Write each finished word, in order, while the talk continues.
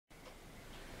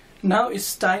Now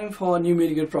it's time for a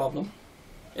numerical problem.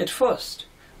 At first,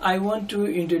 I want to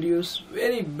introduce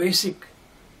very basic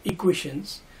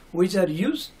equations which are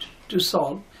used to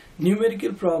solve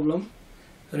numerical problem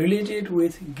related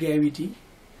with gravity,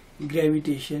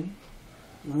 gravitation,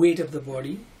 weight of the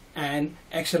body and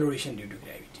acceleration due to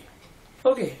gravity.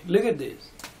 Okay, look at this.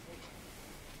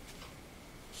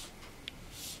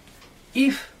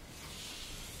 If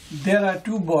there are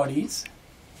two bodies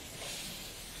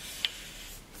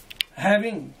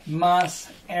having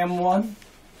mass m1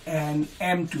 and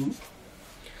m2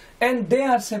 and they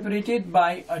are separated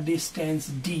by a distance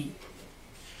d,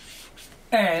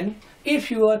 and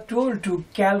if you are told to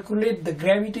calculate the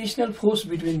gravitational force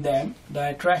between them, the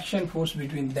attraction force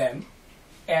between them,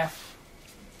 F,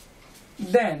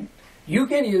 then you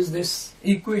can use this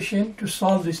equation to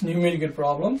solve this numerical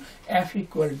problem. F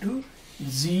equal to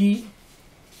G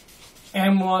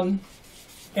m1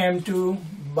 m2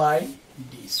 by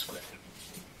d square.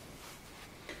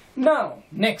 Now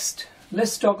next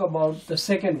let's talk about the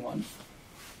second one.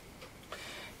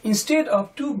 Instead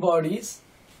of two bodies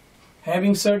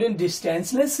having certain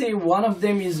distance, let's say one of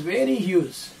them is very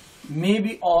huge,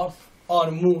 maybe Earth or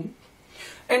Moon,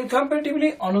 and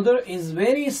comparatively another is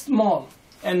very small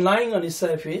and lying on its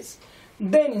surface.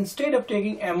 Then instead of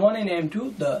taking m1 and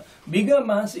m2, the bigger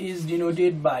mass is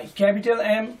denoted by capital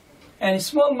M and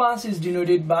small mass is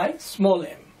denoted by small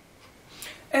m,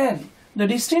 and the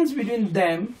distance between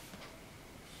them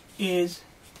is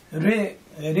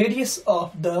radius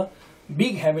of the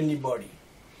big heavenly body.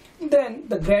 Then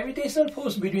the gravitational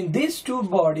force between these two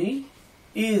bodies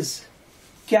is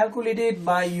calculated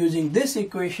by using this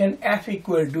equation. F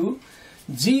equal to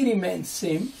G remains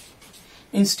same.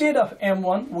 Instead of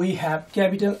m1 we have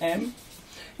capital M,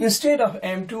 instead of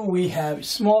m2 we have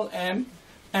small m,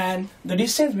 and the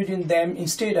distance between them,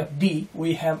 instead of d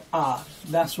we have r.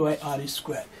 That's why r is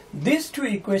square. These two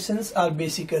equations are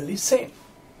basically same.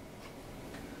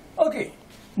 Okay,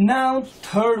 now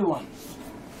third one.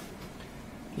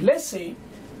 Let's say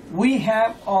we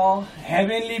have a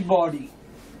heavenly body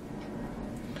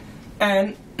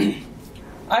and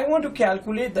I want to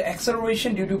calculate the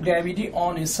acceleration due to gravity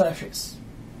on its surface.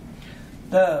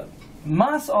 The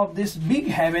mass of this big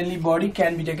heavenly body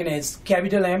can be taken as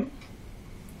capital M,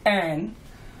 and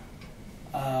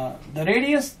the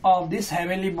radius of this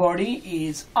heavenly body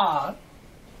is r,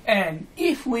 and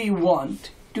if we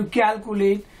want to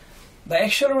calculate the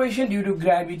acceleration due to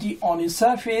gravity on its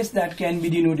surface, that can be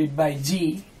denoted by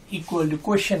G equal to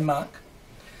question mark.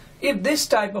 If this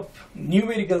type of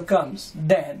numerical comes,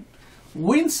 then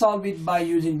we'll solve it by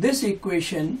using this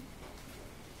equation.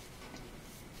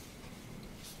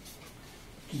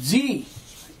 G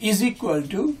is equal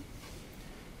to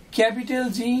capital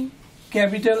G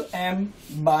capital M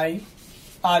by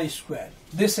r square.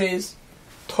 This is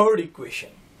third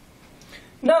equation.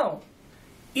 Now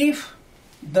if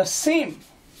the same,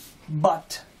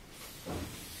 but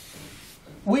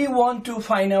we want to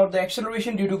find out the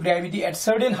acceleration due to gravity at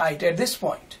certain height at this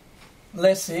point.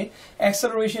 Let's say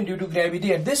acceleration due to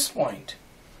gravity at this point,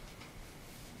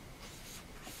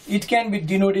 it can be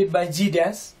denoted by G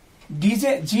dash.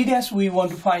 G dash we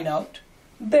want to find out.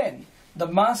 Then the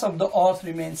mass of the earth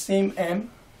remains same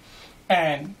m,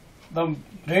 and the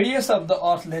radius of the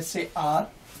earth, let's say r,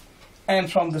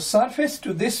 and from the surface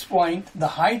to this point the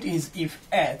height is if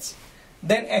h.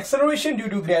 Then acceleration due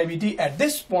to gravity at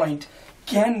this point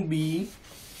can be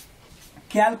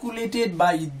calculated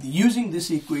by using this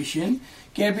equation,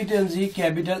 capital G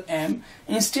capital M.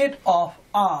 Instead of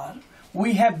r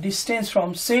we have distance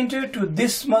from center to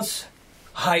this much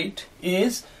height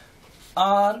is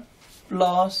r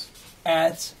plus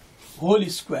h whole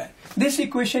square. This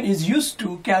equation is used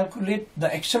to calculate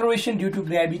the acceleration due to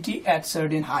gravity at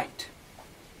certain height.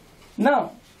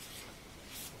 Now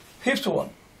fifth one,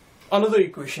 another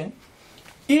equation.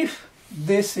 If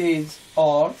this is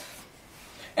Earth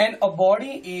and a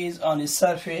body is on its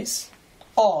surface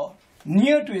or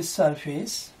near to its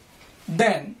surface,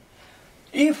 then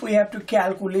if we have to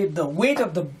calculate the weight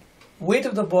of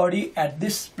the body at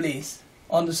this place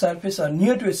on the surface or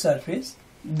near to its surface,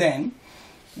 then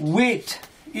weight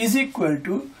is equal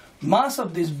to mass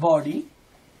of this body,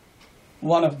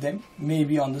 one of them may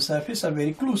be on the surface or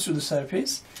very close to the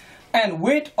surface, and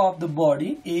weight of the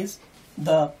body is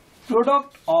the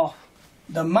product of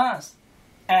the mass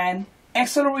and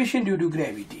acceleration due to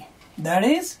gravity, that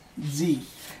is G.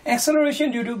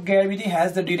 Acceleration due to gravity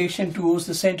has the direction towards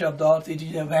the center of the earth. It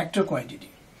is a vector quantity.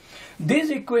 These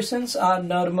equations are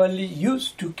normally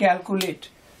used to calculate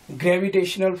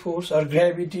gravitational force or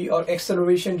gravity or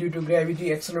acceleration due to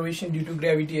gravity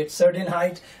at certain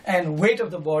height, and weight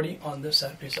of the body on the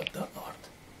surface of the earth.